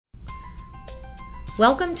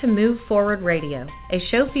Welcome to Move Forward Radio, a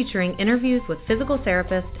show featuring interviews with physical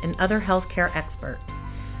therapists and other healthcare experts.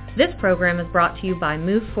 This program is brought to you by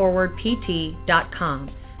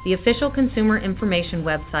MoveForwardPT.com, the official consumer information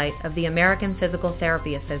website of the American Physical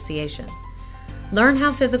Therapy Association. Learn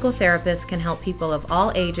how physical therapists can help people of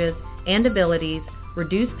all ages and abilities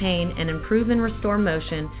reduce pain and improve and restore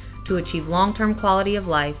motion to achieve long-term quality of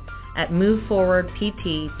life at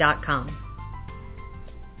MoveForwardPT.com.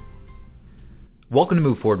 Welcome to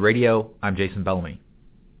Move Forward Radio. I'm Jason Bellamy.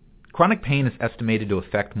 Chronic pain is estimated to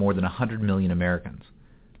affect more than 100 million Americans.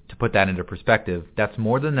 To put that into perspective, that's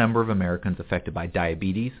more than the number of Americans affected by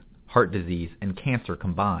diabetes, heart disease, and cancer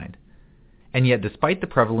combined. And yet, despite the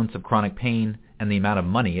prevalence of chronic pain and the amount of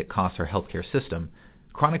money it costs our healthcare system,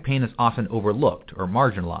 chronic pain is often overlooked or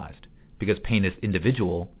marginalized because pain is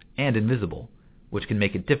individual and invisible, which can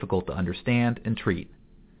make it difficult to understand and treat.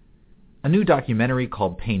 A new documentary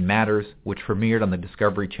called Pain Matters, which premiered on the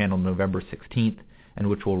Discovery Channel November 16th and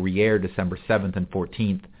which will re-air December 7th and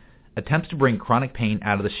 14th, attempts to bring chronic pain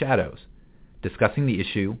out of the shadows, discussing the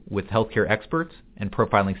issue with healthcare experts and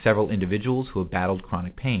profiling several individuals who have battled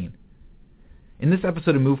chronic pain. In this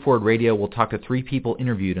episode of Move Forward Radio, we'll talk to three people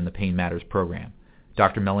interviewed in the Pain Matters program: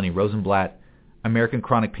 Dr. Melanie Rosenblatt, American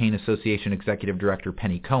Chronic Pain Association Executive Director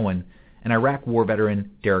Penny Cohen, and Iraq War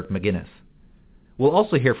veteran Derek McGinnis. We'll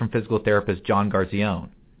also hear from physical therapist John Garzione.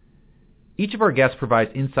 Each of our guests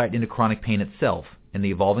provides insight into chronic pain itself and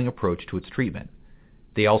the evolving approach to its treatment.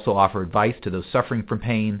 They also offer advice to those suffering from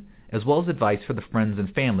pain, as well as advice for the friends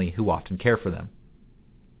and family who often care for them.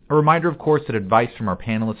 A reminder, of course, that advice from our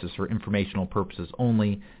panelists is for informational purposes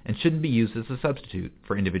only and shouldn't be used as a substitute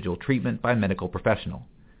for individual treatment by a medical professional.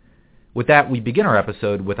 With that, we begin our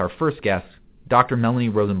episode with our first guest, Dr. Melanie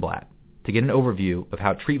Rosenblatt, to get an overview of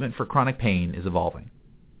how treatment for chronic pain is evolving.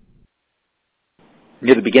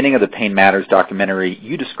 Near the beginning of the Pain Matters documentary,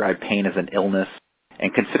 you describe pain as an illness,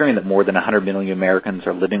 and considering that more than 100 million Americans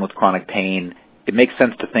are living with chronic pain, it makes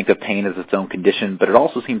sense to think of pain as its own condition, but it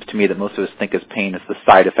also seems to me that most of us think of pain as the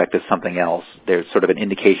side effect of something else. There's sort of an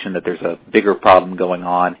indication that there's a bigger problem going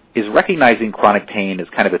on. Is recognizing chronic pain as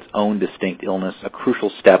kind of its own distinct illness a crucial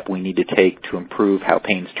step we need to take to improve how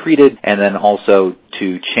pain's treated, and then also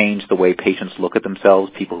to change the way patients look at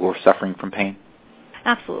themselves, people who are suffering from pain?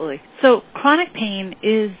 Absolutely. So chronic pain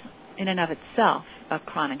is, in and of itself, a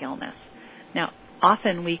chronic illness. Now,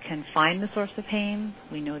 often we can find the source of pain.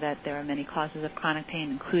 We know that there are many causes of chronic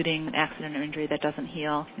pain, including accident or injury that doesn't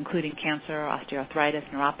heal, including cancer, osteoarthritis,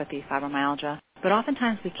 neuropathy, fibromyalgia. But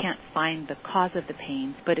oftentimes we can't find the cause of the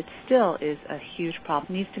pain, but it still is a huge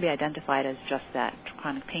problem. It needs to be identified as just that.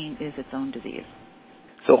 Chronic pain is its own disease.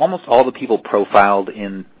 So almost all the people profiled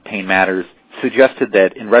in Pain Matters suggested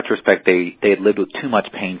that in retrospect they had lived with too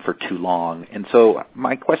much pain for too long. And so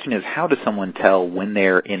my question is, how does someone tell when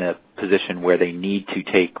they're in a position where they need to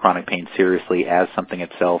take chronic pain seriously as something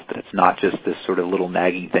itself, that it's not just this sort of little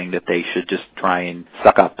nagging thing that they should just try and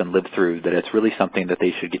suck up and live through, that it's really something that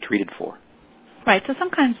they should get treated for? Right, so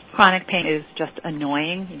sometimes chronic pain is just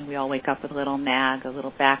annoying. You know, we all wake up with a little nag, a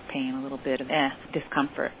little back pain, a little bit of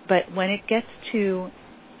discomfort. But when it gets to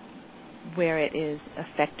where it is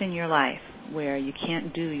affecting your life, where you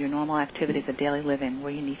can't do your normal activities of daily living,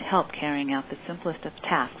 where you need help carrying out the simplest of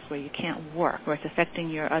tasks, where you can't work, where it's affecting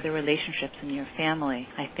your other relationships and your family,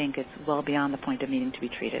 I think it's well beyond the point of needing to be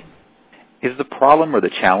treated. Is the problem or the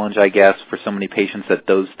challenge, I guess, for so many patients that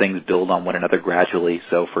those things build on one another gradually?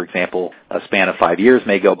 So, for example, a span of 5 years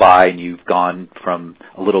may go by and you've gone from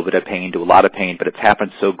a little bit of pain to a lot of pain, but it's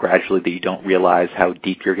happened so gradually that you don't realize how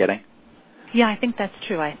deep you're getting? Yeah, I think that's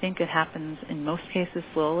true. I think it happens in most cases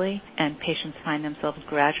slowly, and patients find themselves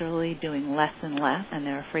gradually doing less and less, and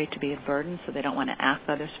they're afraid to be a burden, so they don't want to ask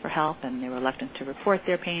others for help, and they're reluctant to report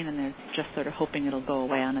their pain, and they're just sort of hoping it'll go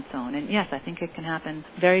away on its own. And yes, I think it can happen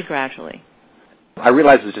very gradually. I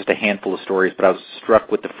realize it's just a handful of stories, but I was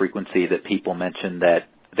struck with the frequency that people mentioned that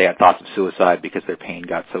they had thoughts of suicide because their pain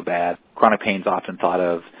got so bad. Chronic pain is often thought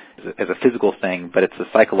of as a physical thing, but it's a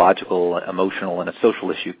psychological, emotional, and a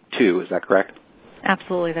social issue too. Is that correct?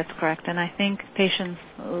 Absolutely, that's correct. And I think patients,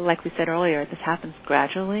 like we said earlier, this happens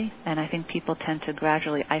gradually, and I think people tend to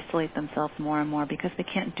gradually isolate themselves more and more because they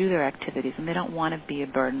can't do their activities and they don't want to be a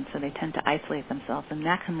burden, so they tend to isolate themselves, and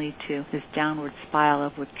that can lead to this downward spiral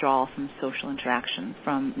of withdrawal from social interaction,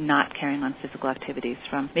 from not carrying on physical activities,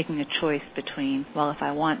 from making a choice between, well, if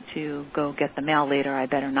I want to go get the mail later, I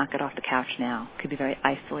better not get off the couch now. It could be very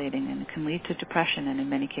isolating, and it can lead to depression and in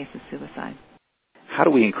many cases suicide. How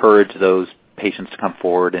do we encourage those patients to come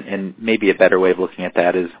forward, and maybe a better way of looking at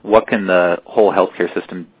that is, what can the whole healthcare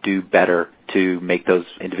system do better to make those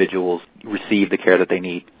individuals receive the care that they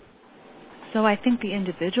need? So I think the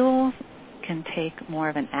individuals can take more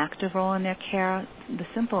of an active role in their care. The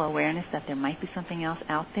simple awareness that there might be something else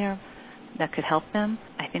out there that could help them.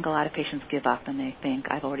 I think a lot of patients give up and they think,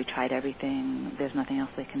 I've already tried everything, there's nothing else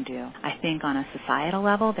they can do. I think on a societal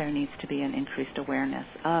level, there needs to be an increased awareness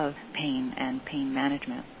of pain and pain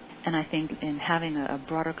management. And I think in having a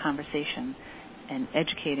broader conversation and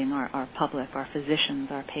educating our public, our physicians,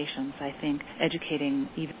 our patients, I think educating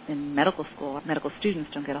even in medical school, medical students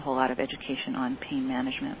don't get a whole lot of education on pain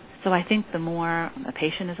management. So I think the more a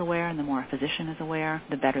patient is aware and the more a physician is aware,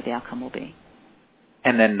 the better the outcome will be.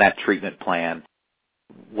 And then that treatment plan,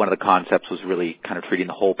 one of the concepts was really kind of treating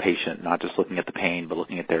the whole patient, not just looking at the pain, but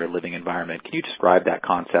looking at their living environment. Can you describe that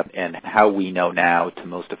concept and how we know now to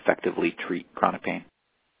most effectively treat chronic pain?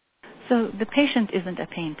 So the patient isn't a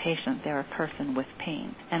pain patient. They're a person with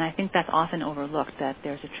pain. And I think that's often overlooked, that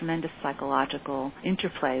there's a tremendous psychological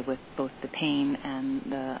interplay with both the pain and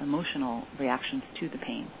the emotional reactions to the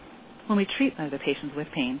pain. When we treat the patients with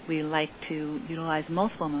pain, we like to utilize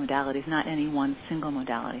multiple modalities, not any one single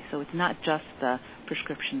modality. So it's not just the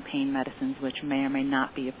prescription pain medicines, which may or may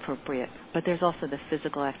not be appropriate, but there's also the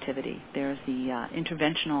physical activity. There's the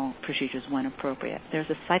interventional procedures when appropriate. There's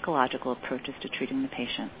the psychological approaches to treating the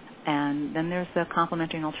patient. And then there's the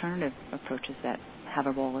complementary and alternative approaches that have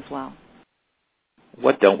a role as well.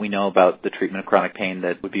 What don't we know about the treatment of chronic pain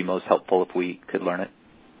that would be most helpful if we could learn it?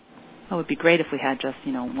 Well, it would be great if we had just,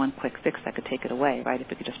 one quick fix that could take it away, right? If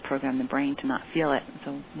we could just program the brain to not feel it.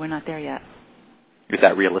 So we're not there yet. Is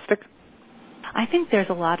that realistic? I think there's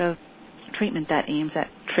a lot of treatment that aims at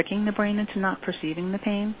tricking the brain into not perceiving the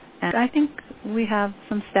pain. And I think we have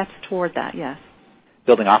some steps toward that, yes.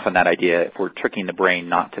 Building off on that idea, if we're tricking the brain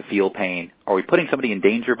not to feel pain, are we putting somebody in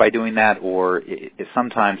danger by doing that? Or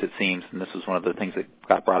sometimes it seems, and this was one of the things that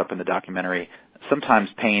got brought up in the documentary, sometimes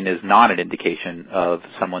pain is not an indication of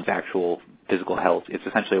someone's actual physical health. It's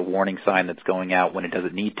essentially a warning sign that's going out when it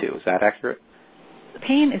doesn't need to. Is that accurate?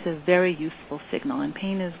 Pain is a very useful signal, and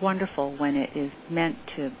pain is wonderful when it is meant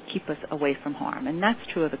to keep us away from harm. And that's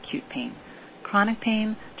true of acute pain. Chronic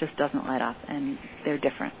pain just doesn't let up, and they're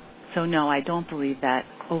different. So no, I don't believe that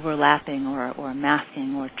overlapping or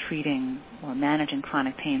masking or treating or managing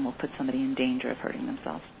chronic pain will put somebody in danger of hurting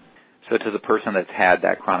themselves. So to the person that's had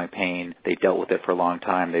that chronic pain, they've dealt with it for a long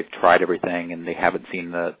time, they've tried everything, and they haven't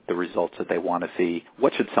seen the results that they want to see,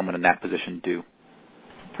 what should someone in that position do?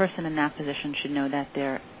 A person in that position should know that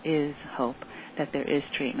there is hope, that there is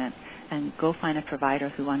treatment, and go find a provider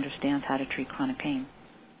who understands how to treat chronic pain.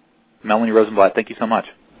 Melanie Rosenblatt, thank you so much.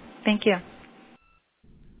 Thank you.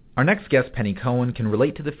 Our next guest, Penny Cohen, can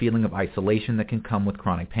relate to the feeling of isolation that can come with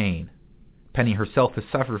chronic pain. Penny herself has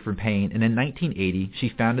suffered from pain, and in 1980,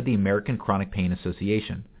 she founded the American Chronic Pain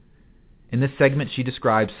Association. In this segment, she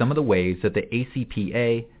describes some of the ways that the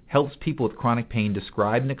ACPA helps people with chronic pain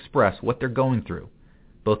describe and express what they're going through,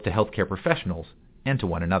 both to healthcare professionals and to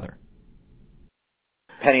one another.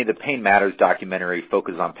 Penny, the Pain Matters documentary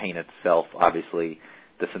focuses on pain itself, obviously,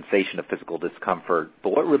 the sensation of physical discomfort,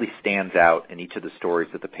 but what really stands out in each of the stories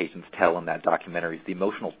that the patients tell in that documentary is the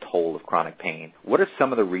emotional toll of chronic pain. What are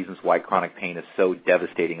some of the reasons why chronic pain is so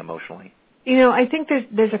devastating emotionally? I think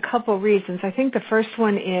there's a couple reasons. I think the first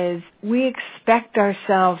one is we expect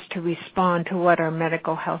ourselves to respond to what our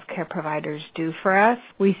medical health care providers do for us.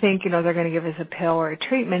 We think, they're going to give us a pill or a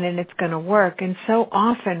treatment and it's going to work. And so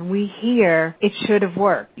often we hear it should have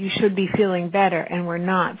worked. You should be feeling better, and we're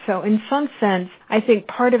not. So in some sense, I think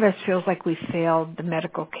part of us feels like we failed the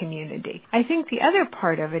medical community. I think the other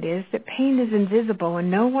part of it is that pain is invisible and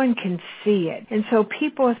no one can see it. And so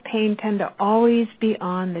people with pain tend to always be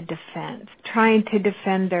on the defense, trying to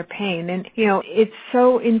defend their pain. And, it's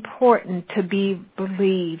so important to be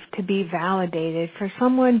believed, to be validated, for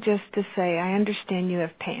someone just to say, I understand you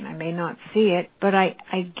have pain. I may not see it, but I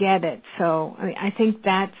get it. So I think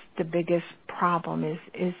that's the biggest problem is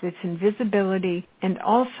its invisibility, and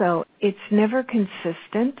also it's never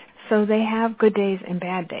consistent. So they have good days and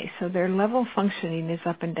bad days. So their level of functioning is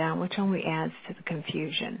up and down, which only adds to the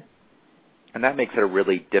confusion. And that makes it a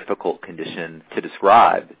really difficult condition to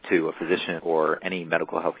describe to a physician or any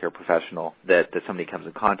medical healthcare professional that somebody comes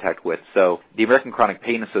in contact with. So the American Chronic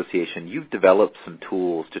Pain Association, you've developed some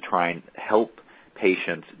tools to try and help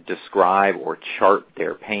patients describe or chart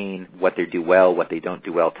their pain, what they do well, what they don't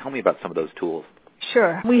do well. Tell me about some of those tools.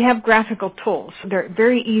 Sure. We have graphical tools. They're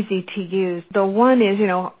very easy to use. The one is,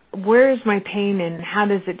 where is my pain and how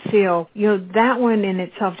does it feel? That one in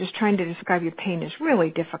itself, just trying to describe your pain, is really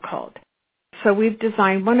difficult. So we've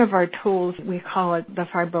designed one of our tools, we call it the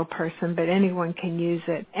Fibro Person, but anyone can use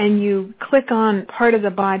it. And you click on part of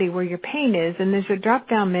the body where your pain is, and there's a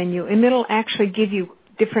drop-down menu, and it'll actually give you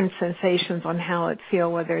different sensations on how it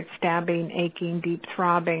feels, whether it's stabbing, aching, deep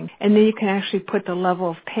throbbing, and then you can actually put the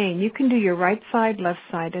level of pain. You can do your right side, left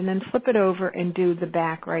side, and then flip it over and do the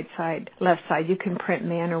back, right side, left side. You can print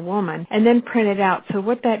man or woman, and then print it out. So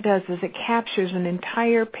what that does is it captures an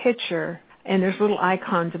entire picture, and there's little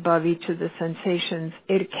icons above each of the sensations.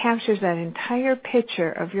 It captures that entire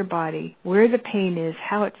picture of your body, where the pain is,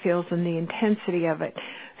 how it feels, and the intensity of it.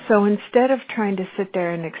 So instead of trying to sit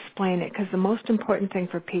there and explain it, because the most important thing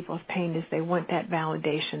for people with pain is they want that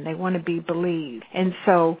validation. They want to be believed. And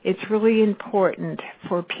so it's really important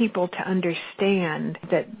for people to understand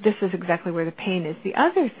that this is exactly where the pain is. The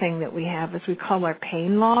other thing that we have is we call our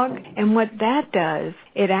pain log. And what that does,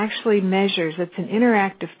 it actually measures. It's an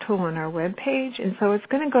interactive tool on our webpage. And so it's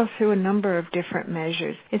going to go through a number of different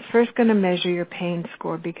measures. It's first going to measure your pain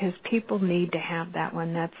score because people need to have that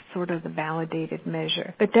one. That's sort of the validated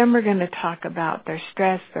measure. But then we're going to talk about their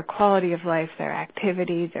stress, their quality of life, their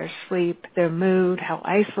activity, their sleep, their mood, how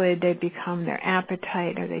isolated they become, their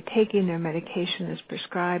appetite, are they taking their medication as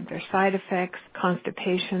prescribed, their side effects,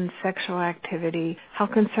 constipation, sexual activity, how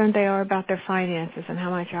concerned they are about their finances and how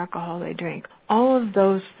much alcohol they drink. All of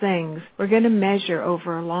those things we're going to measure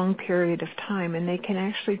over a long period of time, and they can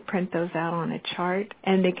actually print those out on a chart,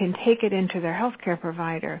 and they can take it into their healthcare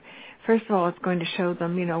provider. First of all, it's going to show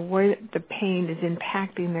them, where the pain is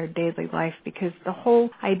impacting their daily life, because the whole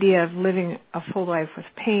idea of living a full life with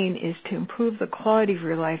pain is to improve the quality of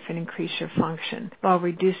your life and increase your function while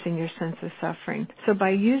reducing your sense of suffering. So by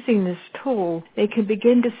using this tool, they can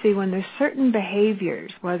begin to see when there's certain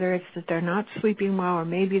behaviors, whether it's that they're not sleeping well, or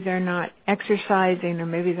maybe they're not exercising, or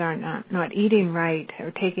maybe they're not eating right, or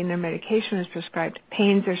taking their medication as prescribed,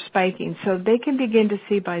 pains are spiking. So they can begin to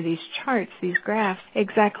see by these charts, these graphs,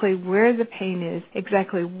 exactly where the pain is,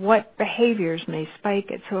 exactly what behaviors may spike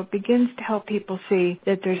it. So it begins to help people see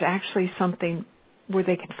that there's actually something where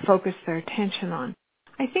they can focus their attention on.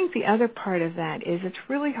 I think the other part of that is it's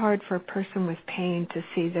really hard for a person with pain to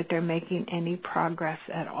see that they're making any progress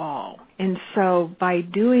at all. And so by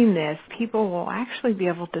doing this, people will actually be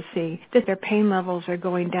able to see that their pain levels are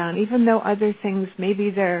going down, even though other things,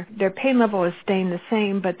 maybe their pain level is staying the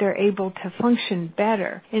same, but they're able to function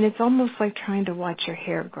better. And it's almost like trying to watch your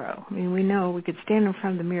hair grow. I mean, we know we could stand in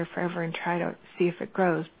front of the mirror forever and try to see if it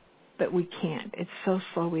grows, but we can't. It's so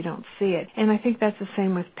slow we don't see it. And I think that's the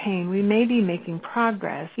same with pain. We may be making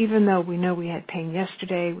progress, even though we know we had pain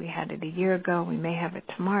yesterday, we had it a year ago, we may have it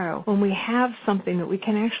tomorrow. When we have something that we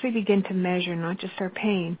can actually begin to measure, not just our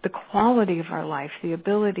pain, the quality of our life, the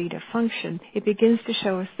ability to function, it begins to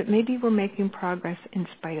show us that maybe we're making progress in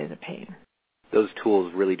spite of the pain. Those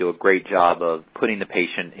tools really do a great job of putting the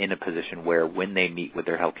patient in a position where when they meet with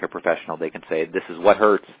their healthcare professional, they can say, this is what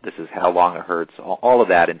hurts, this is how long it hurts, all of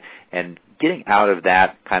that, and getting out of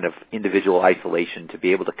that kind of individual isolation to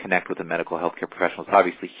be able to connect with a medical healthcare professional is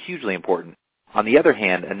obviously hugely important. On the other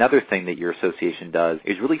hand, another thing that your association does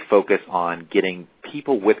is really focus on getting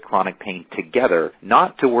people with chronic pain together,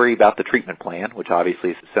 not to worry about the treatment plan, which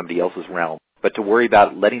obviously is somebody else's realm, but to worry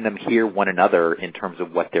about letting them hear one another in terms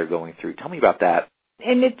of what they're going through. Tell me about that.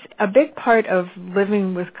 And it's a big part of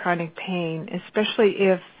living with chronic pain, especially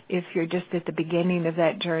if you're just at the beginning of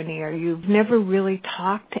that journey or you've never really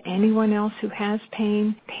talked to anyone else who has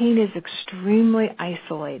pain. Pain is extremely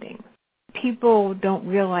isolating. People don't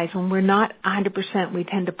realize when we're not 100%, we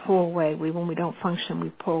tend to pull away. When we don't function, we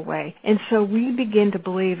pull away. And so we begin to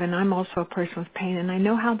believe, and I'm also a person with pain, and I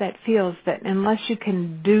know how that feels, that unless you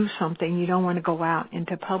can do something, you don't want to go out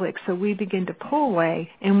into public. So we begin to pull away,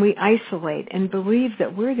 and we isolate and believe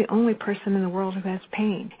that we're the only person in the world who has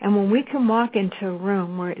pain. And when we can walk into a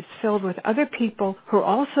room where it's filled with other people who are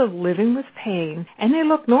also living with pain, and they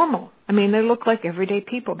look normal. I mean, they look like everyday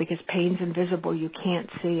people because pain's invisible. You can't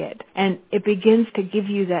see it. And it begins to give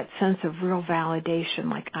you that sense of real validation,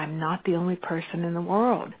 like I'm not the only person in the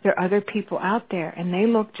world. There are other people out there, and they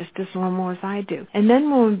look just as normal as I do. And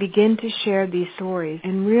then when we begin to share these stories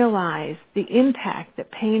and realize the impact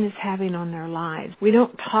that pain is having on their lives, we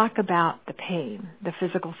don't talk about the pain, the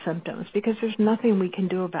physical symptoms, because there's nothing we can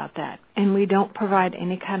do about that. And we don't provide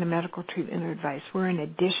any kind of medical treatment or advice. We're in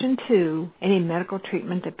addition to any medical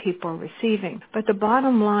treatment that people are receiving. But the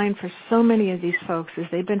bottom line for so many of these folks is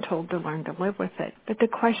they've been told to learn to live with it. But the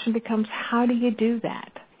question becomes, how do you do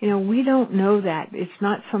that? We don't know that. It's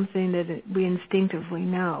not something that we instinctively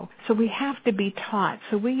know. So we have to be taught.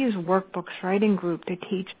 So we use workbooks, writing group to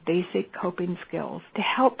teach basic coping skills to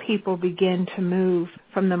help people begin to move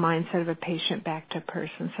from the mindset of a patient back to a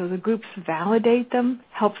person. So the groups validate them,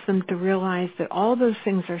 helps them to realize that all those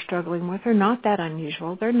things they're struggling with are not that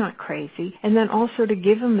unusual, they're not crazy, and then also to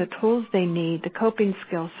give them the tools they need, the coping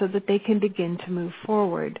skills, so that they can begin to move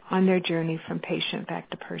forward on their journey from patient back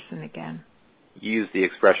to person again. You use the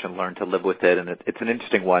expression learn to live with it, and it's an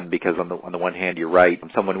interesting one because on the one hand, you're right.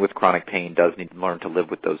 Someone with chronic pain does need to learn to live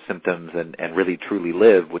with those symptoms and really truly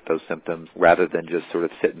live with those symptoms rather than just sort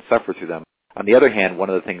of sit and suffer through them. On the other hand, one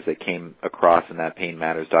of the things that came across in that Pain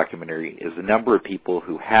Matters documentary is the number of people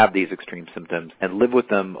who have these extreme symptoms and live with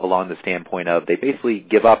them along the standpoint of they basically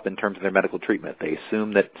give up in terms of their medical treatment. They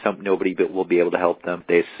assume that nobody will be able to help them.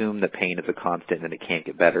 They assume that pain is a constant and it can't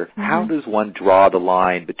get better. Mm-hmm. How does one draw the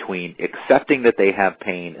line between accepting that they have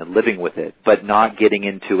pain and living with it, but not getting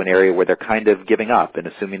into an area where they're kind of giving up and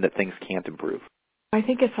assuming that things can't improve? I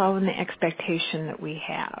think it's all in the expectation that we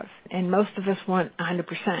have, and most of us want 100%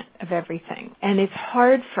 of everything. And it's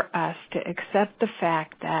hard for us to accept the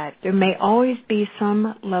fact that there may always be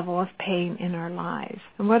some level of pain in our lives.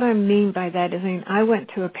 And what I mean by that is, I went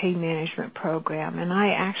to a pain management program, and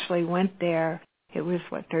I actually went there. It was,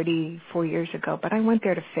 34 years ago, but I went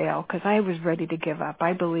there to fail because I was ready to give up.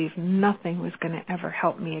 I believed nothing was going to ever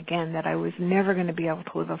help me again, that I was never going to be able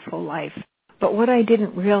to live a full life. But what I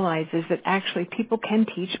didn't realize is that actually people can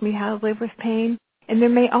teach me how to live with pain. And there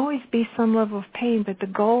may always be some level of pain, but the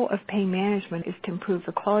goal of pain management is to improve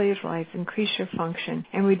the quality of life, increase your function,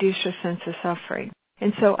 and reduce your sense of suffering.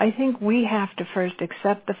 And so I think we have to first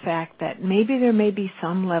accept the fact that maybe there may be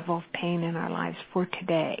some level of pain in our lives for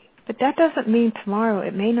today. But that doesn't mean tomorrow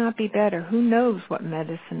it may not be better. Who knows what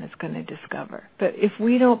medicine is going to discover? But if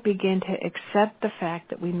we don't begin to accept the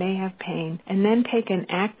fact that we may have pain and then take an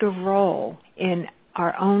active role in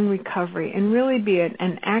our own recovery and really be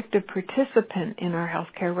an active participant in our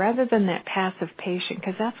healthcare rather than that passive patient,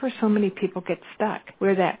 because that's where so many people get stuck.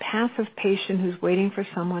 We're that passive patient who's waiting for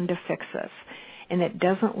someone to fix us. And it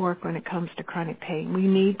doesn't work when it comes to chronic pain. We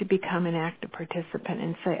need to become an active participant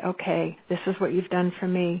and say, okay, this is what you've done for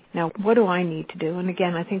me. Now, what do I need to do? And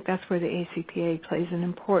again, I think that's where the ACPA plays an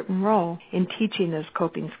important role in teaching those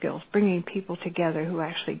coping skills, bringing people together who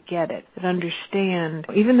actually get it, that understand,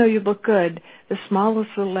 even though you look good, the smallest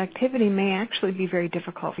little activity may actually be very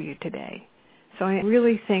difficult for you today. So I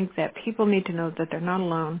really think that people need to know that they're not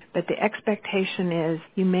alone, but the expectation is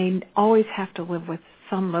you may always have to live with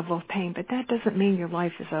some level of pain, but that doesn't mean your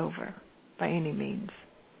life is over by any means.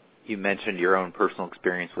 You mentioned your own personal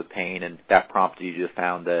experience with pain, and that prompted you to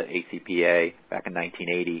found the ACPA back in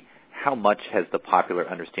 1980. How much has the popular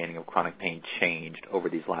understanding of chronic pain changed over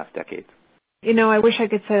these last decades? I wish I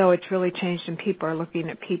could say, it's really changed and people are looking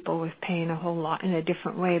at people with pain a whole lot in a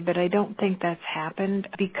different way, but I don't think that's happened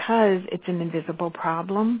because it's an invisible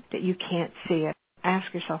problem that you can't see it.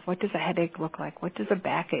 Ask yourself, what does a headache look like? What does a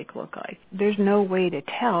backache look like? There's no way to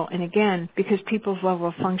tell. And again, because people's level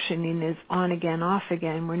of functioning is on again, off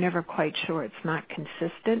again, we're never quite sure. It's not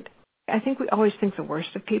consistent. I think we always think the worst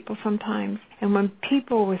of people sometimes. And when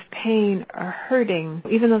people with pain are hurting,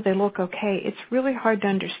 even though they look okay, it's really hard to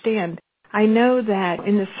understand. I know that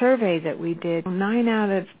in the survey that we did, 9 out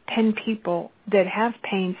of 10 people that have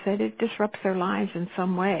pain said it disrupts their lives in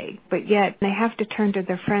some way, but yet they have to turn to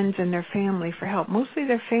their friends and their family for help, mostly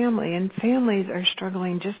their family, and families are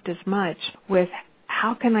struggling just as much with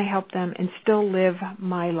how can I help them and still live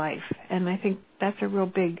my life? And I think that's a real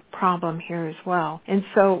big problem here as well. And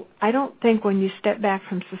so I don't think when you step back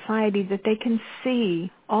from society that they can see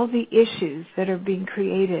all the issues that are being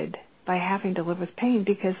created by having to live with pain,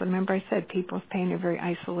 because remember I said people with pain are very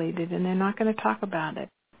isolated and they're not going to talk about it.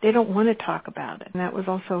 They don't want to talk about it. And that was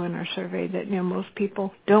also in our survey that, most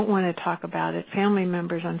people don't want to talk about it. Family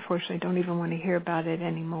members, unfortunately, don't even want to hear about it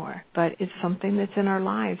anymore. But it's something that's in our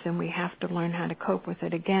lives and we have to learn how to cope with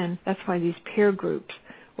it. Again, that's why these peer groups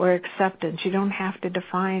or acceptance, you don't have to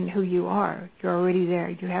define who you are. You're already there.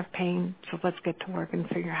 You have pain, so let's get to work and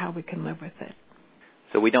figure out how we can live with it.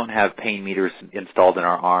 So we don't have pain meters installed in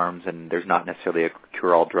our arms, and there's not necessarily a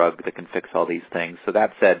cure-all drug that can fix all these things. So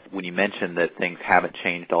that said, when you mention that things haven't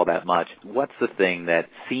changed all that much, what's the thing that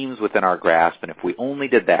seems within our grasp, and if we only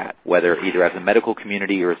did that, whether either as a medical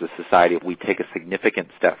community or as a society, if we take a significant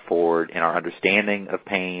step forward in our understanding of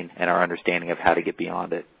pain and our understanding of how to get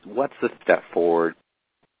beyond it, what's the step forward?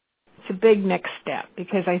 It's a big next step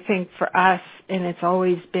because I think for us, and it's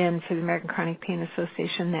always been for the American Chronic Pain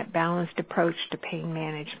Association, that balanced approach to pain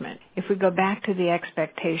management. If we go back to the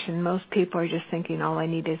expectation, most people are just thinking all I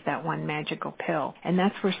need is that one magical pill. And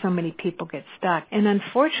that's where so many people get stuck. And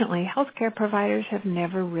unfortunately, healthcare providers have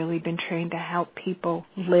never really been trained to help people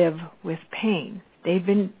live with pain. They've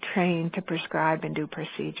been trained to prescribe and do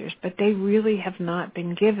procedures, but they really have not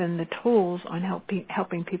been given the tools on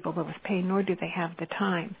helping people live with pain, nor do they have the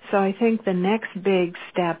time. So I think the next big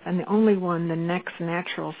step, and the next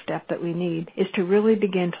natural step that we need, is to really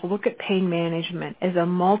begin to look at pain management as a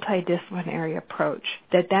multidisciplinary approach,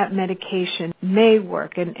 that medication may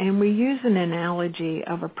work. And we use an analogy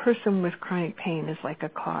of a person with chronic pain is like a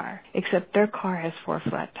car, except their car has 4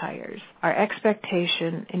 flat tires. Our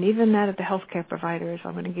expectation, and even that of the healthcare provider, is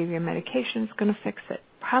I'm going to give you a medication, it's going to fix it.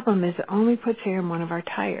 Problem is it only puts air in one of our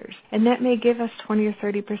tires, and that may give us 20 or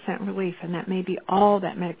 30% relief, and that may be all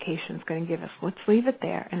that medication is going to give us. Let's leave it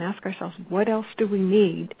there and ask ourselves, what else do we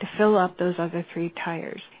need to fill up those other 3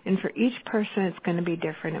 tires? And for each person, it's going to be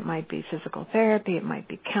different. It might be physical therapy, it might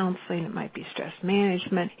be counseling, it might be stress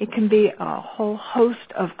management. It can be a whole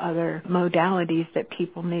host of other modalities that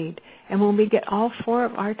people need. And when we get all 4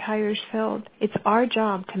 of our tires filled, it's our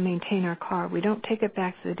job to maintain our car. We don't take it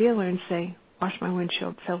back to the dealer and say, wash my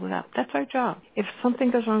windshield, fill it up. That's our job. If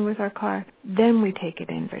something goes wrong with our car, then we take it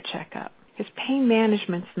in for a checkup. Because pain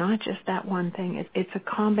management's not just that one thing. It's a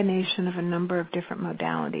combination of a number of different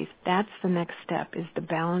modalities. That's the next step, is the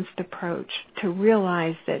balanced approach to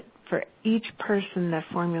realize that for each person, the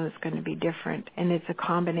formula is going to be different, and it's a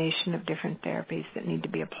combination of different therapies that need to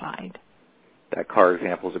be applied. That car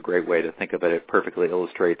example is a great way to think of it. It perfectly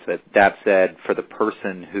illustrates it. That said, for the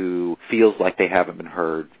person who feels like they haven't been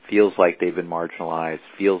heard, feels like they've been marginalized,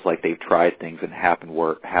 feels like they've tried things and haven't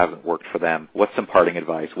worked for them, what's some parting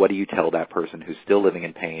advice? What do you tell that person who's still living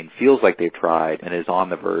in pain, feels like they've tried, and is on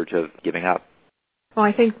the verge of giving up? Well,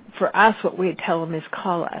 I think for us, what we tell them is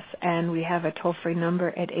call us, and we have a toll-free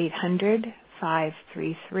number at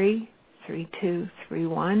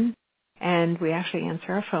 800-533-3231. And we actually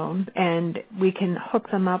answer our phone, and we can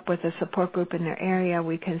hook them up with a support group in their area.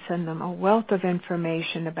 We can send them a wealth of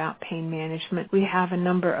information about pain management. We have a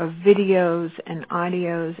number of videos and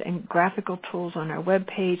audios and graphical tools on our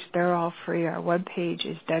webpage. They're all free. Our webpage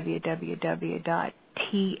is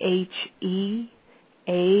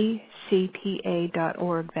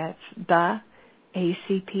www.theacpa.org. That's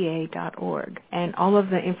theacpa.org. And all of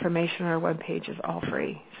the information on our webpage is all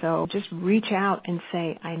free. So just reach out and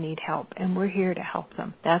say, I need help, and we're here to help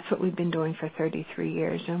them. That's what we've been doing for 33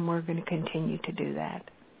 years, and we're going to continue to do that.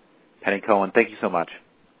 Penny Cohen, thank you so much.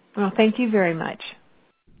 Well, thank you very much.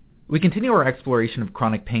 We continue our exploration of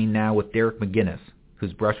chronic pain now with Derek McGinnis,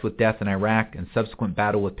 whose brush with death in Iraq and subsequent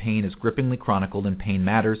battle with pain is grippingly chronicled in Pain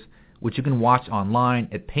Matters, which you can watch online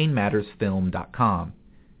at painmattersfilm.com.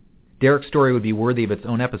 Derek's story would be worthy of its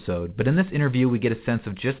own episode, but in this interview we get a sense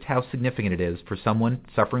of just how significant it is for someone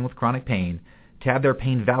suffering with chronic pain to have their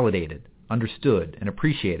pain validated, understood, and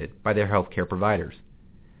appreciated by their healthcare providers.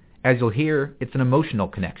 As you'll hear, it's an emotional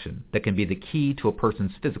connection that can be the key to a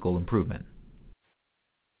person's physical improvement.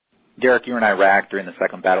 Derek, you were in Iraq during the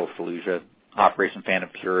Second Battle of Fallujah. Operation Phantom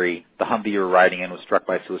Fury. The Humvee you were riding in was struck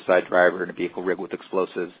by a suicide driver in a vehicle rigged with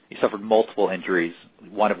explosives. You suffered multiple injuries,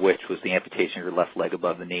 one of which was the amputation of your left leg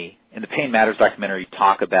above the knee. In the Pain Matters documentary, you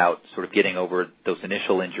talk about sort of getting over those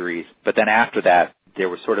initial injuries, but then after that, there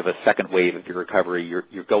was sort of a second wave of your recovery.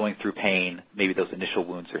 You're going through pain. Maybe those initial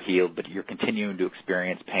wounds are healed, but you're continuing to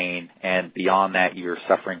experience pain. And beyond that, you're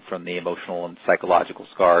suffering from the emotional and psychological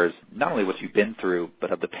scars, not only what you've been through,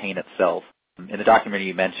 but of the pain itself. In the documentary,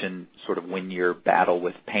 you mentioned sort of when your battle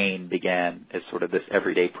with pain began as sort of this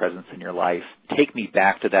everyday presence in your life. Take me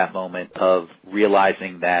back to that moment of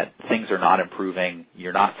realizing that things are not improving,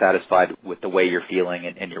 you're not satisfied with the way you're feeling,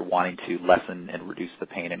 and you're wanting to lessen and reduce the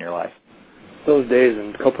pain in your life. Those days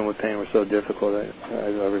and coping with pain were so difficult, as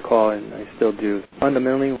I recall, and I still do.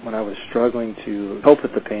 Fundamentally, when I was struggling to cope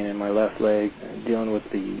with the pain in my left leg, dealing with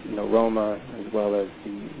the neuroma as well as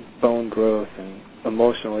the bone growth and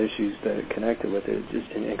emotional issues that it connected with it,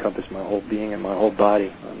 just encompassed my whole being and my whole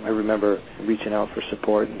body. I remember reaching out for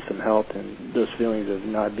support and some help, and those feelings of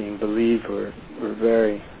not being believed were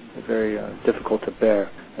very, very difficult to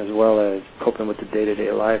bear, as well as coping with the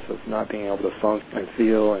day-to-day life of not being able to function and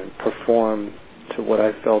feel and perform to what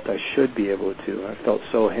I felt I should be able to. I felt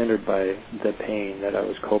so hindered by the pain that I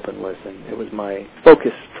was coping with, and it was my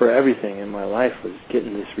focus for everything in my life was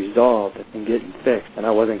getting this resolved and getting fixed, and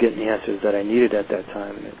I wasn't getting the answers that I needed at that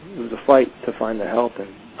time, and it was a fight to find the help, and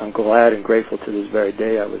I'm glad and grateful to this very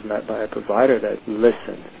day I was met by a provider that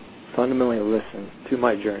listened, fundamentally listened to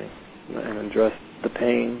my journey and addressed the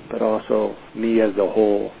pain, but also me as a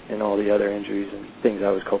whole and all the other injuries and things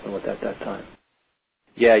I was coping with at that time.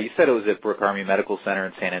 Yeah, you said it was at Brooke Army Medical Center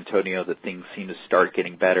in San Antonio that things seemed to start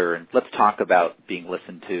getting better. And let's talk about being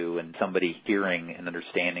listened to and somebody hearing and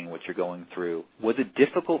understanding what you're going through. Was it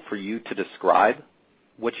difficult for you to describe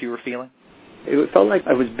what you were feeling? It felt like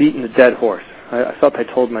I was beating a dead horse. I felt I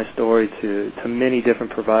told my story to many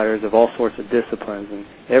different providers of all sorts of disciplines, and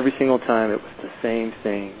every single time it was the same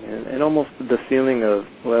thing, and almost the feeling of,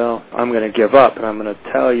 well, I'm going to give up, and I'm going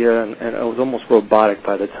to tell you, and it was almost robotic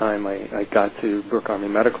by the time I got to Brooke Army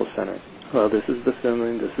Medical Center. Well, this is the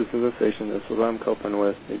feeling, this is the sensation, this is what I'm coping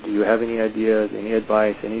with. Do you have any ideas, any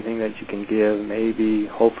advice, anything that you can give, maybe,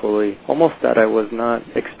 hopefully? Almost that I was not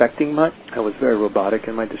expecting much. I was very robotic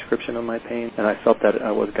in my description of my pain, and I felt that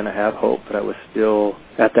I was going to have hope, but I was still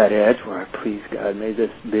at that edge where I, please God, made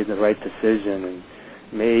the right decision, and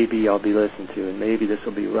maybe I'll be listened to, and maybe this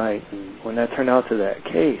will be right. And when that turned out to that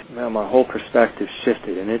case, man, my whole perspective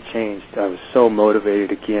shifted, and it changed. I was so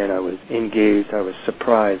motivated again. I was engaged. I was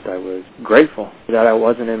surprised. I was grateful that I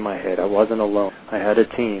wasn't in my head. I wasn't alone. I had a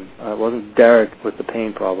team. I wasn't Derek with the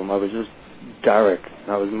pain problem. I was just Derek,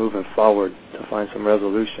 and I was moving forward to find some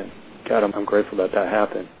resolution. God, I'm grateful that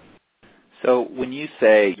happened. So when you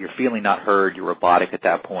say you're feeling not heard, you're robotic at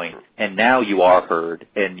that point, and now you are heard,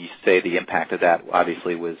 and you say the impact of that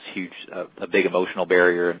obviously was huge, a big emotional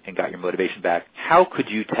barrier and got your motivation back, how could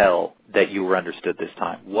you tell that you were understood this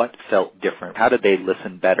time? What felt different? How did they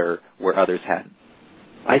listen better where others hadn't?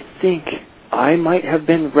 I think I might have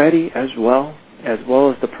been ready as well as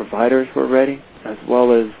the providers were ready, as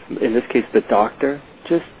well as, in this case, the doctor.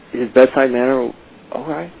 Just his bedside manner, all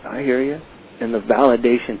right, I hear you. And the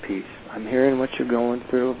validation piece. I'm hearing what you're going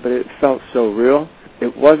through, but it felt so real.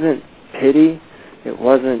 It wasn't pity. It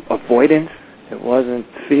wasn't avoidance. It wasn't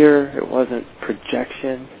fear. It wasn't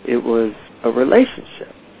projection. It was a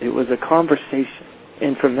relationship. It was a conversation.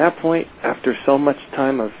 And from that point, after so much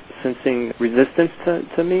time of sensing resistance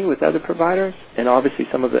to me with other providers, and obviously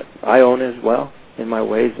some of it I own as well in my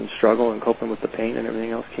ways and struggle and coping with the pain and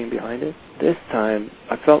everything else came behind it, this time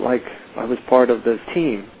I felt like I was part of this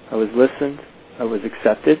team. I was listened. I was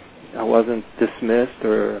accepted. I wasn't dismissed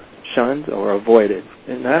or shunned or avoided.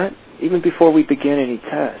 And that, even before we began any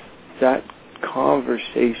tests, that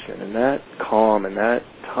conversation and that calm and that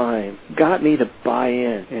time got me to buy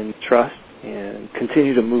in and trust and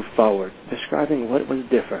continue to move forward, describing what was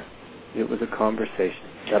different. It was a conversation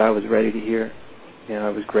that I was ready to hear, and I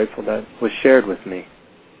was grateful that was shared with me.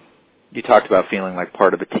 You talked about feeling like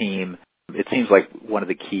part of a team. It seems like one of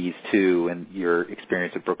the keys, too, in your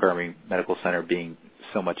experience at Brooke Army Medical Center being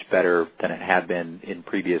so much better than it had been in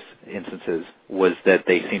previous instances, was that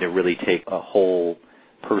they seem to really take a whole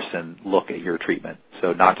person look at your treatment.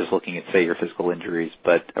 So not just looking at, say, your physical injuries,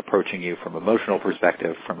 but approaching you from an emotional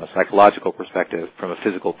perspective, from a psychological perspective, from a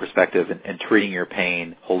physical perspective, and treating your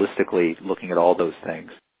pain holistically, looking at all those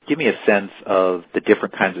things. Give me a sense of the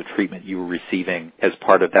different kinds of treatment you were receiving as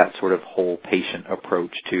part of that sort of whole patient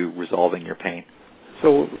approach to resolving your pain.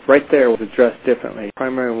 So right there was addressed differently. The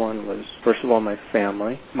primary one was, first of all, my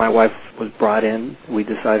family. My wife was brought in. We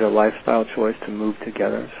decided a lifestyle choice to move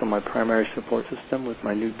together. So my primary support system with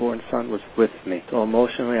my newborn son was with me. So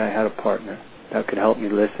emotionally, I had a partner that could help me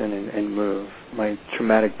listen and move. My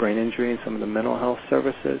traumatic brain injury and some of the mental health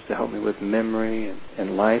services to help me with memory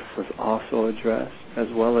and life was also addressed, as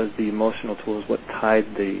well as the emotional tools, what tied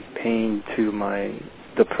the pain to my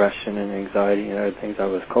depression and anxiety and other things I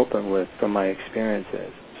was coping with from my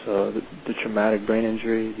experiences. So the traumatic brain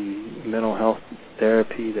injury, the mental health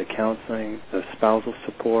therapy, the counseling, the spousal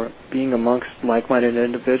support, being amongst like-minded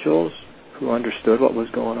individuals who understood what was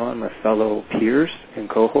going on, my fellow peers and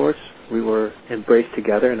cohorts. We were embraced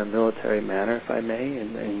together in a military manner, if I may,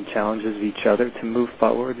 and challenges of each other to move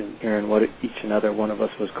forward and hearing what each and other one of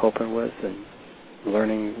us was coping with and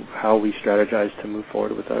learning how we strategized to move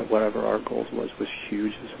forward with whatever our goals was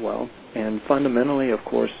huge as well. And fundamentally, of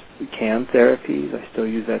course, CAM therapies, I still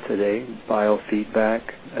use that today, biofeedback,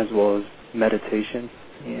 as well as meditation.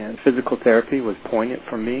 And physical therapy was poignant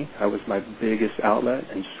for me. I was my biggest outlet,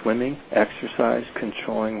 and swimming, exercise,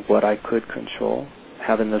 controlling what I could control,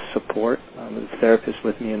 having the support, the therapist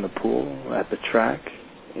with me in the pool, at the track,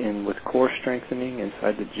 and with core strengthening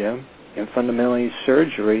inside the gym. And fundamentally,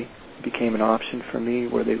 surgery became an option for me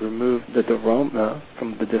where they removed the deroma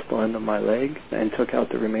from the distal end of my leg and took out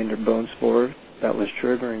the remainder bone spore that was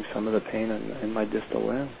triggering some of the pain in my distal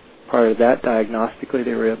limb. Prior to that, diagnostically,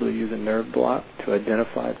 they were able to use a nerve block to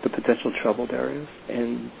identify the potential troubled areas.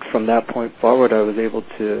 And from that point forward, I was able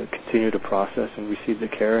to continue to process and receive the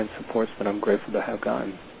care and supports that I'm grateful to have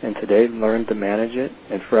gotten. And today, learned to manage it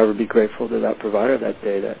and forever be grateful to that provider that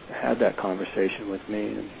day that had that conversation with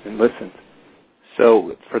me and listened.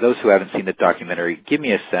 So for those who haven't seen the documentary, give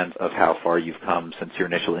me a sense of how far you've come since your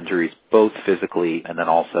initial injuries, both physically and then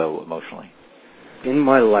also emotionally. In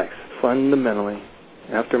my life, fundamentally,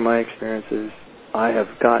 after my experiences, I have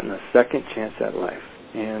gotten a second chance at life.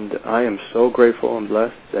 And I am so grateful and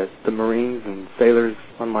blessed that the Marines and sailors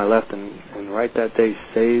on my left and right that day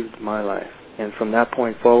saved my life. And from that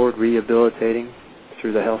point forward, rehabilitating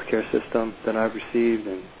through the healthcare system that I've received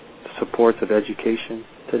and the supports of education.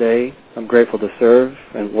 Today, I'm grateful to serve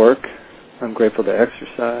and work. I'm grateful to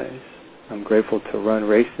exercise. I'm grateful to run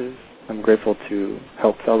races. I'm grateful to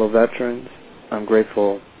help fellow veterans. I'm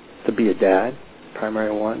grateful to be a dad,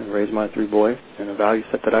 primary one, and raise my 3 boys in a value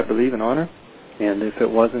set that I believe and honor. And if it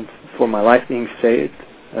wasn't for my life being saved,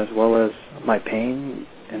 as well as my pain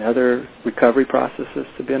and other recovery processes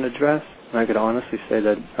to be addressed, I could honestly say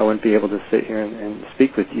that I wouldn't be able to sit here and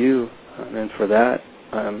speak with you. And for that,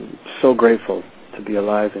 I'm so grateful to be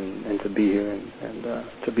alive and to be here and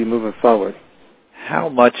to be moving forward. How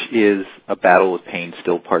much is a battle with pain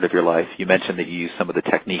still part of your life? You mentioned that you use some of the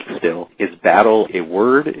techniques still. Is battle a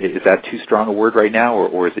word? Is that too strong a word right now,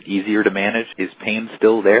 or is it easier to manage? Is pain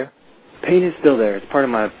still there? Pain is still there. It's part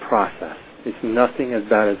of my process. It's nothing as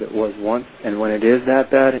bad as it was once. And when it is that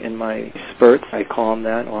bad, in my spurts, I calm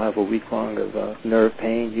that. I'll have a week long of nerve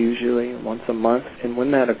pain, usually once a month. And when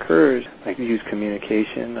that occurs, I use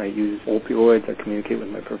communication. I use opioids. I communicate with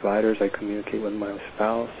my providers. I communicate with my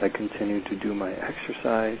spouse. I continue to do my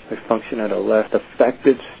exercise. I function at a less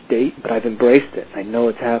affected state, but I've embraced it. I know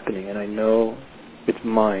it's happening, and I know it's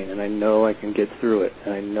mine, and I know I can get through it,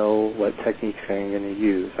 and I know what techniques I'm going to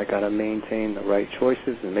use. I got to maintain the right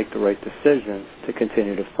choices and make the right decisions to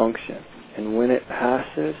continue to function. And when it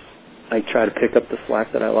passes, I try to pick up the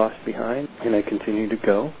slack that I lost behind, and I continue to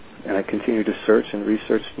go, and I continue to search and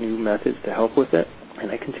research new methods to help with it, and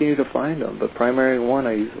I continue to find them. But primary one,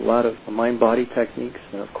 I use a lot of mind-body techniques,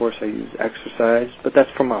 and of course I use exercise, but that's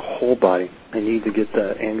for my whole body. I need to get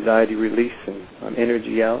the anxiety release and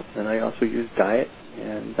energy out, and I also use diet,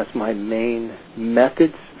 and that's my main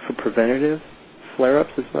methods for preventative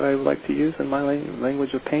flare-ups is what I would like to use in my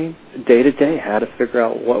language of pain. Day to day, how to figure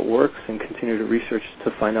out what works and continue to research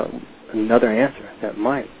to find out another answer that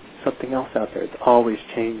might. Something else out there. It's always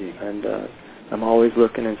changing, and I'm always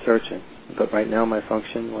looking and searching. But right now, my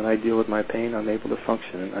function, when I deal with my pain, I'm able to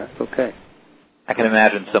function, and that's okay. I can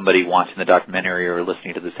imagine somebody watching the documentary or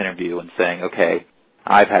listening to this interview and saying, okay,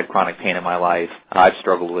 I've had chronic pain in my life. I've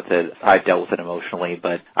struggled with it. I've dealt with it emotionally,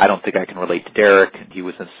 but I don't think I can relate to Derek. He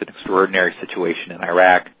was in an extraordinary situation in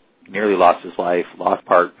Iraq, nearly lost his life, lost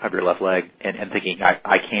part of your left leg, and thinking,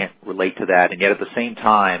 I can't relate to that. And yet at the same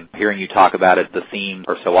time, hearing you talk about it, the themes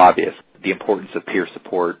are so obvious. The importance of peer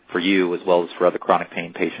support for you as well as for other chronic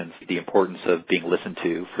pain patients, the importance of being listened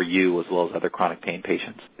to for you as well as other chronic pain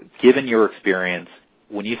patients. Given your experience,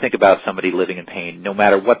 when you think about somebody living in pain, no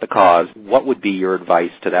matter what the cause, what would be your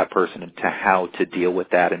advice to that person and to how to deal with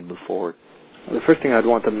that and move forward? The first thing I'd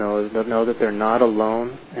want them to know is to know that they're not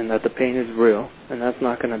alone and that the pain is real, and that's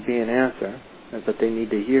not going to be an answer that they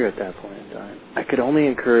need to hear at that point in time. I could only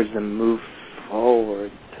encourage them to move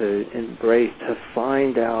forward, to embrace, to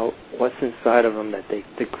find out what's inside of them that they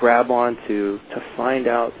grab onto, to find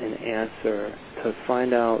out an answer, to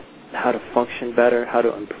find out how to function better, how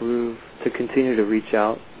to improve, to continue to reach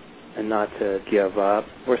out and not to give up.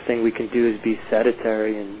 Worst thing we can do is be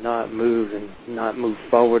sedentary and not move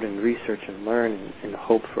forward and research and learn and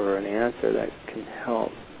hope for an answer that can help.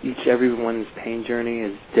 Everyone's pain journey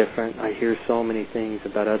is different. I hear so many things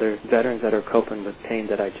about other veterans that are coping with pain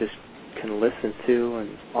that I just can listen to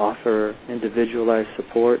and offer individualized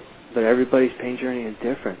support. But everybody's pain journey is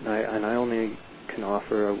different, and I only can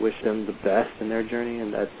offer, I wish them the best in their journey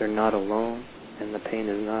and that they're not alone and the pain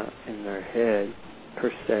is not in their head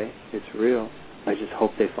per se. It's real. I just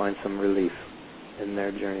hope they find some relief in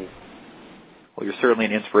their journey. Well, you're certainly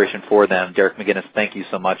an inspiration for them. Derek McGinnis, thank you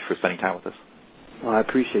so much for spending time with us. Well, I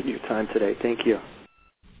appreciate your time today. Thank you.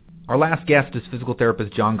 Our last guest is physical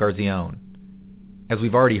therapist John Garzione. As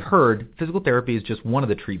we've already heard, physical therapy is just one of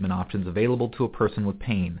the treatment options available to a person with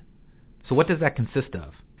pain. So what does that consist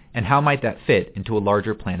of? And how might that fit into a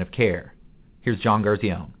larger plan of care? Here's John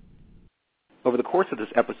Garzione. Over the course of this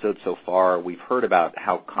episode so far, we've heard about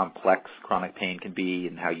how complex chronic pain can be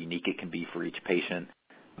and how unique it can be for each patient.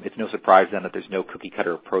 It's no surprise then that there's no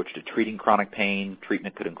cookie-cutter approach to treating chronic pain.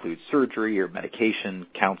 Treatment could include surgery or medication,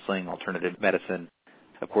 counseling, alternative medicine,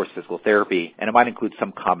 of course physical therapy, and it might include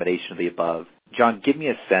some combination of the above. John, give me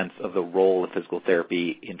a sense of the role of physical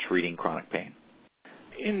therapy in treating chronic pain.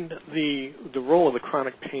 In the role of the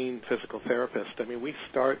chronic pain physical therapist, we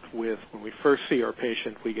start with, when we first see our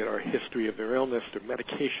patient, we get our history of their illness, their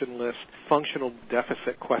medication list, functional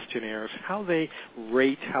deficit questionnaires, how they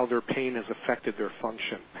rate how their pain has affected their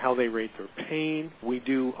function, how they rate their pain. We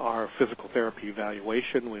do our physical therapy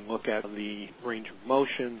evaluation. We look at the range of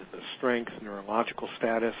motion, the strength, neurological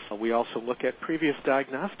status. We also look at previous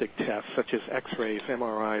diagnostic tests such as x-rays,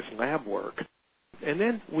 MRIs, lab work. And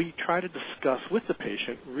then we try to discuss with the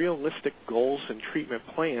patient realistic goals and treatment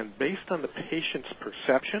plan based on the patient's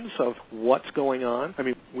perceptions of what's going on.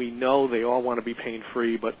 We know they all want to be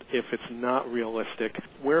pain-free, but if it's not realistic,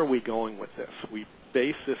 where are we going with this? We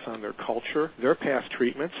base this on their culture, their past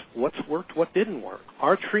treatments, what's worked, what didn't work.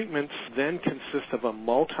 Our treatments then consist of a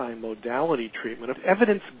multi-modality treatment of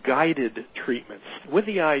evidence-guided treatments. With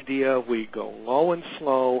the idea we go low and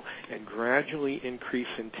slow and gradually increase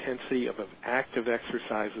intensity of active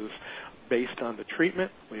exercises based on the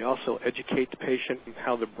treatment. We also educate the patient on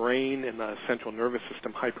how the brain and the central nervous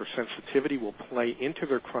system hypersensitivity will play into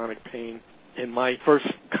their chronic pain. And my first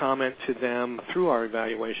comment to them through our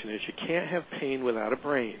evaluation is you can't have pain without a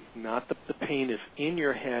brain. Not that the pain is in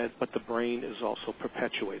your head, but the brain is also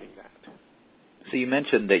perpetuating that. So you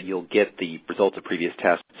mentioned that you'll get the results of previous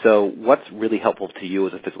tests. So what's really helpful to you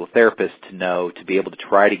as a physical therapist to know, to be able to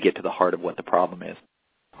try to get to the heart of what the problem is?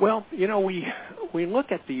 Well, we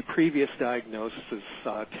look at the previous diagnosis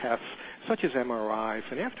tests, such as MRIs,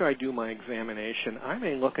 and after I do my examination, I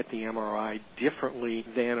may look at the MRI differently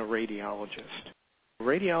than a radiologist. A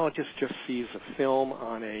radiologist just sees a film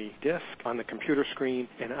on a disc on the computer screen,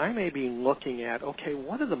 and I may be looking at, okay,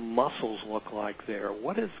 what do the muscles look like there?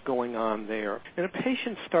 What is going on there? And a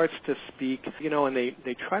patient starts to speak, and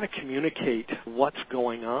they try to communicate what's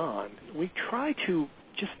going on. We try to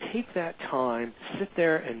just take that time, sit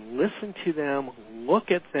there and listen to them,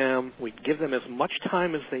 look at them. We give them as much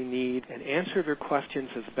time as they need and answer their questions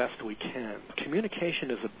as best we can.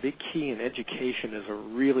 Communication is a big key, and education is a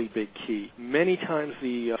really big key. Many times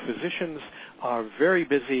the physicians are very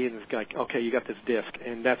busy and it's like, okay, you got this disc,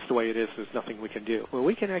 and that's the way it is. There's nothing we can do. Well,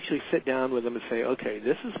 we can actually sit down with them and say, okay,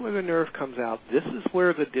 this is where the nerve comes out. This is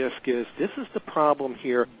where the disc is. This is the problem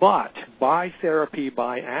here. But by therapy,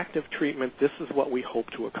 by active treatment, this is what we hope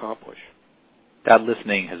to accomplish. That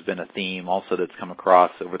listening has been a theme also that's come across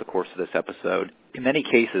over the course of this episode. In many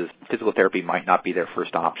cases, physical therapy might not be their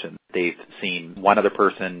first option. They've seen one other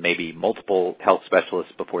person, maybe multiple health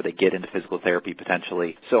specialists before they get into physical therapy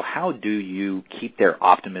potentially. So how do you keep their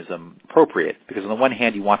optimism appropriate? Because on the one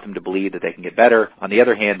hand, you want them to believe that they can get better. On the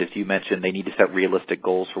other hand, as you mentioned, they need to set realistic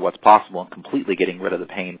goals for what's possible, and completely getting rid of the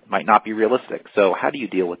pain might not be realistic. So how do you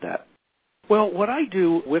deal with that? Well, what I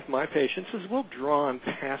do with my patients is we'll draw on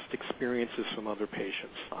past experiences from other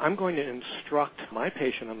patients. I'm going to instruct my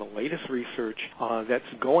patient on the latest research that's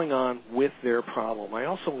going on with their problem. I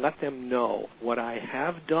also let them know what I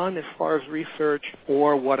have done as far as research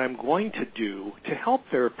or what I'm going to do to help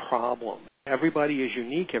their problem. Everybody is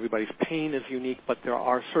unique, everybody's pain is unique, but there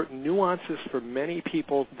are certain nuances for many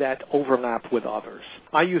people that overlap with others.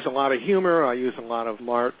 I use a lot of humor, I use a lot of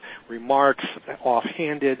remarks,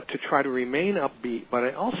 offhanded, to try to remain upbeat, but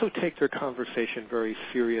I also take their conversation very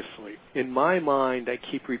seriously. In my mind, I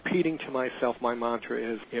keep repeating to myself, my mantra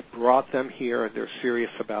is, it brought them here, they're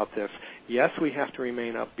serious about this. Yes, we have to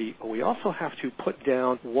remain upbeat, but we also have to put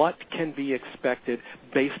down what can be expected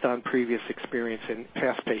based on previous experience and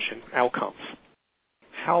past patient outcomes.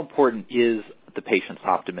 How important is the patient's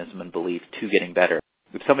optimism and belief to getting better?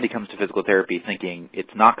 If somebody comes to physical therapy thinking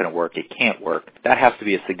it's not going to work, it can't work, that has to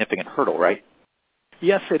be a significant hurdle, right?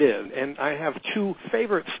 Yes, it is. And I have two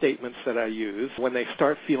favorite statements that I use. When they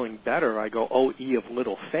start feeling better, I go, oh, ye of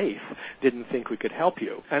little faith, didn't think we could help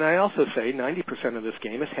you. And I also say 90% of this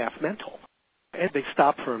game is half mental. And they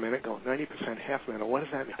stop for a minute, go, 90% half mental, what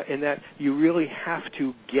does that mean? And that you really have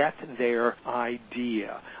to get their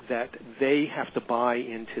idea, that they have to buy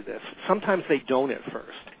into this. Sometimes they don't at first.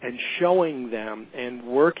 And showing them and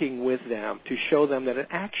working with them to show them that it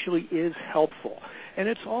actually is helpful. And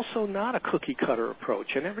it's also not a cookie-cutter approach.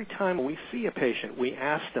 And every time we see a patient, we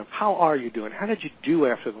ask them, how are you doing? How did you do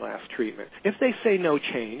after the last treatment? If they say no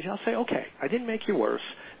change, I'll say, okay, I didn't make you worse.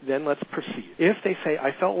 Then let's proceed. If they say,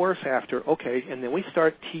 I felt worse after, okay, and then we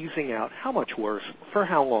start teasing out how much worse, for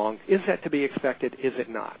how long, is that to be expected, is it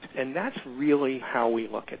not? And that's really how we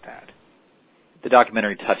look at that. The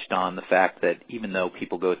documentary touched on the fact that even though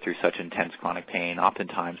people go through such intense chronic pain,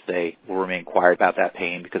 oftentimes they will remain quiet about that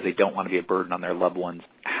pain because they don't want to be a burden on their loved ones.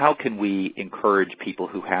 How can we encourage people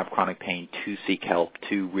who have chronic pain to seek help,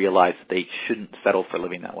 to realize that they shouldn't settle for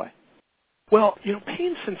living that way? Well,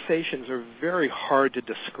 pain sensations are very hard to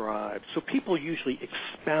describe, so people usually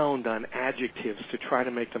expound on adjectives to try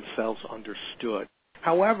to make themselves understood.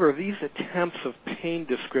 However, these attempts of pain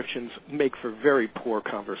descriptions make for very poor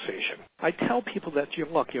conversation. I tell people that, your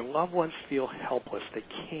loved ones feel helpless. They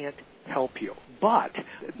can't help you. But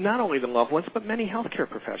not only the loved ones, but many healthcare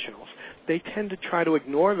professionals, they tend to try to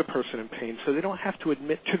ignore the person in pain so they don't have to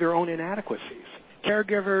admit to their own inadequacies.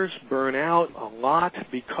 Caregivers burn out a lot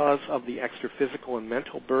because of the extra physical and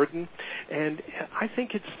mental burden, and I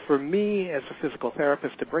think it's for me as a physical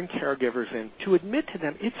therapist to bring caregivers in to admit to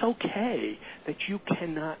them it's okay that you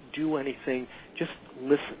cannot do anything, just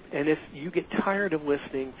listen. And if you get tired of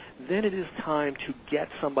listening, then it is time to get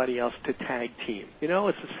somebody else to tag team.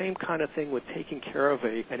 It's the same kind of thing with taking care of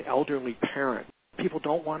an elderly parent. People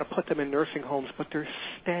don't want to put them in nursing homes, but there's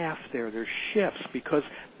staff there, there's shifts, because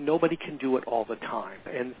nobody can do it all the time.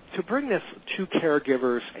 And to bring this to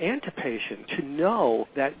caregivers and to patients to know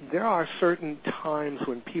that there are certain times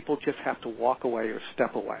when people just have to walk away or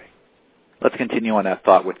step away. Let's continue on that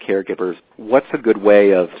thought with caregivers. What's a good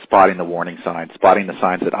way of spotting the warning signs, spotting the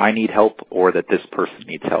signs that I need help or that this person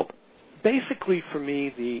needs help? Basically, for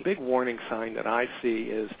me, the big warning sign that I see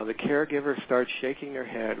is the caregiver starts shaking their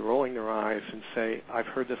head, rolling their eyes, and say, I've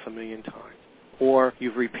heard this a million times. Or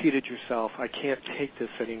you've repeated yourself, I can't take this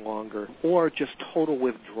any longer. Or just total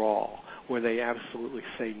withdrawal, where they absolutely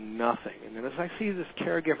say nothing. And then as I see this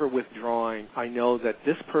caregiver withdrawing, I know that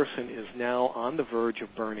this person is now on the verge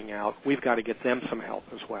of burning out. We've got to get them some help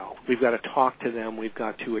as well. We've got to talk to them. We've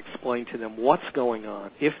got to explain to them what's going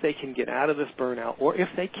on, if they can get out of this burnout, or if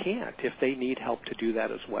they can't, if they need help to do that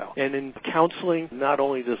as well. And in counseling, not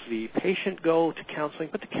only does the patient go to counseling,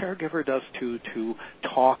 but the caregiver does too, to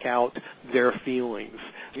talk out their feelings.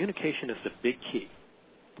 Communication is the big key.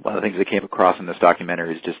 One of the things that came across in this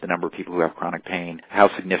documentary is just the number of people who have chronic pain, how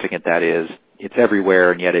significant that is. It's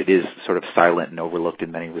everywhere, and yet it is sort of silent and overlooked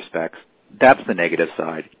in many respects. That's the negative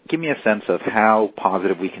side. Give me a sense of how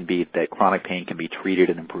positive we can be that chronic pain can be treated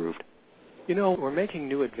and improved. We're making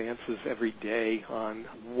new advances every day on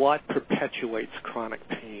what perpetuates chronic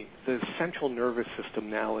pain. The central nervous system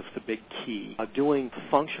now is the big key. Doing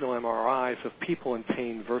functional MRIs of people in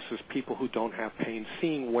pain versus people who don't have pain,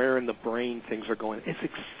 seeing where in the brain things are going. It's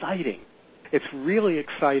exciting. It's really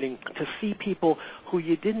exciting to see people who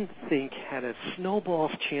you didn't think had a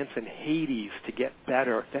snowball's chance in Hades to get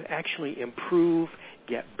better, that actually improve,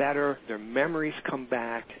 get better, their memories come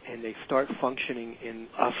back, and they start functioning in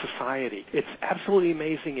a society. It's absolutely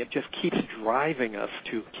amazing. It just keeps driving us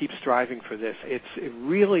to keep striving for this. It's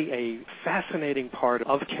really a fascinating part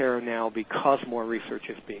of care now because more research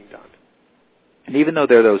is being done. And even though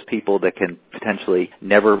there are those people that can potentially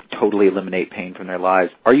never totally eliminate pain from their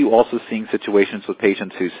lives, are you also seeing situations with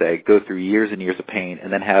patients who, say, go through years and years of pain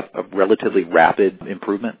and then have a relatively rapid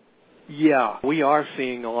improvement? Yeah, we are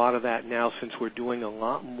seeing a lot of that now since we're doing a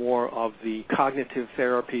lot more of the cognitive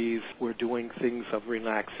therapies. We're doing things of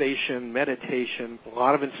relaxation, meditation, a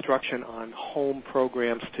lot of instruction on home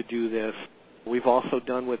programs to do this. We've also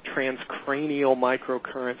done with transcranial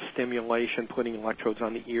microcurrent stimulation, putting electrodes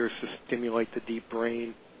on the ears to stimulate the deep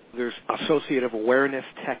brain. There's associative awareness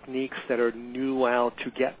techniques that are new out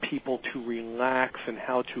to get people to relax and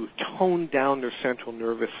how to tone down their central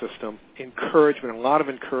nervous system. Encouragement, a lot of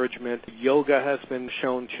encouragement. Yoga has been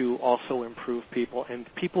shown to also improve people, and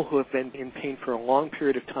people who have been in pain for a long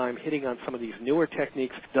period of time, hitting on some of these newer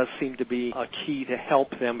techniques does seem to be a key to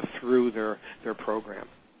help them through their program.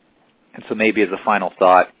 And so maybe as a final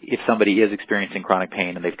thought, if somebody is experiencing chronic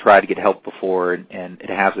pain and they've tried to get help before and it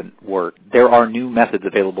hasn't worked, there are new methods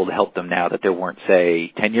available to help them now that there weren't,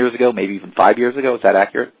 say, 10 years ago, maybe even 5 years ago. Is that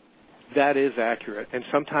accurate? That is accurate, and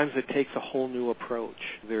sometimes it takes a whole new approach.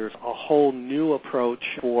 There's a whole new approach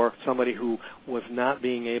for somebody who was not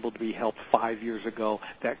being able to be helped 5 years ago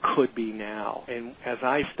that could be now. And as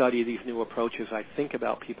I study these new approaches, I think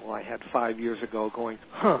about people I had 5 years ago going,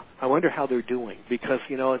 I wonder how they're doing, because,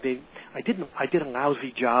 I did a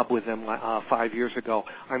lousy job with them 5 years ago.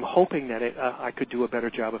 I'm hoping that I could do a better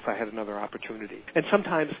job if I had another opportunity. And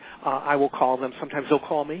sometimes I will call them. Sometimes they'll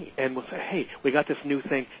call me and we'll say, hey, we got this new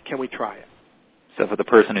thing. Can we try it? So for the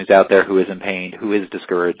person who's out there who is in pain, who is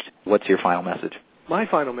discouraged, what's your final message? My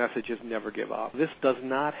final message is never give up. This does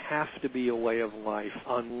not have to be a way of life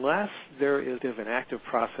unless there is an active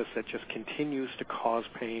process that just continues to cause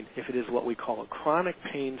pain. If it is what we call a chronic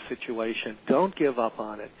pain situation, don't give up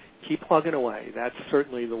on it. Keep plugging away. That's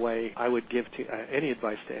certainly the way I would give to any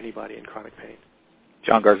advice to anybody in chronic pain.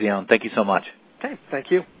 John Garzione, thank you so much. Okay, thank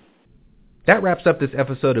you. That wraps up this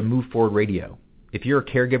episode of Move Forward Radio. If you're a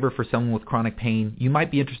caregiver for someone with chronic pain, you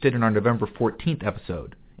might be interested in our November 14th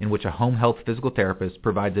episode, in which a home health physical therapist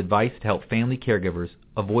provides advice to help family caregivers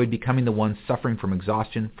avoid becoming the ones suffering from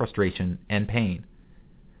exhaustion, frustration, and pain.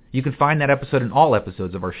 You can find that episode and all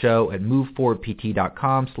episodes of our show at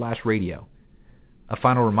moveforwardpt.com/radio. A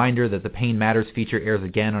final reminder that the Pain Matters feature airs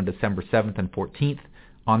again on December 7th and 14th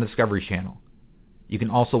on the Discovery Channel. You can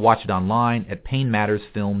also watch it online at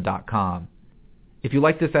painmattersfilm.com. If you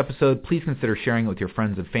like this episode, please consider sharing it with your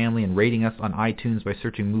friends and family and rating us on iTunes by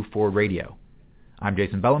searching Move Forward Radio. I'm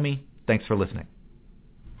Jason Bellamy. Thanks for listening.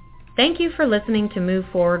 Thank you for listening to Move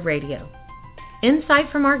Forward Radio.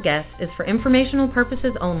 Insight from our guests is for informational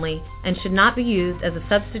purposes only and should not be used as a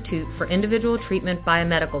substitute for individual treatment by a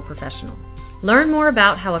medical professional. Learn more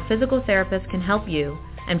about how a physical therapist can help you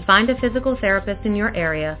and find a physical therapist in your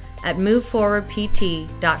area at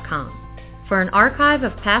moveforwardpt.com. For an archive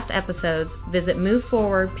of past episodes, visit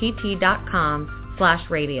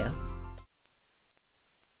moveforwardpt.com/radio.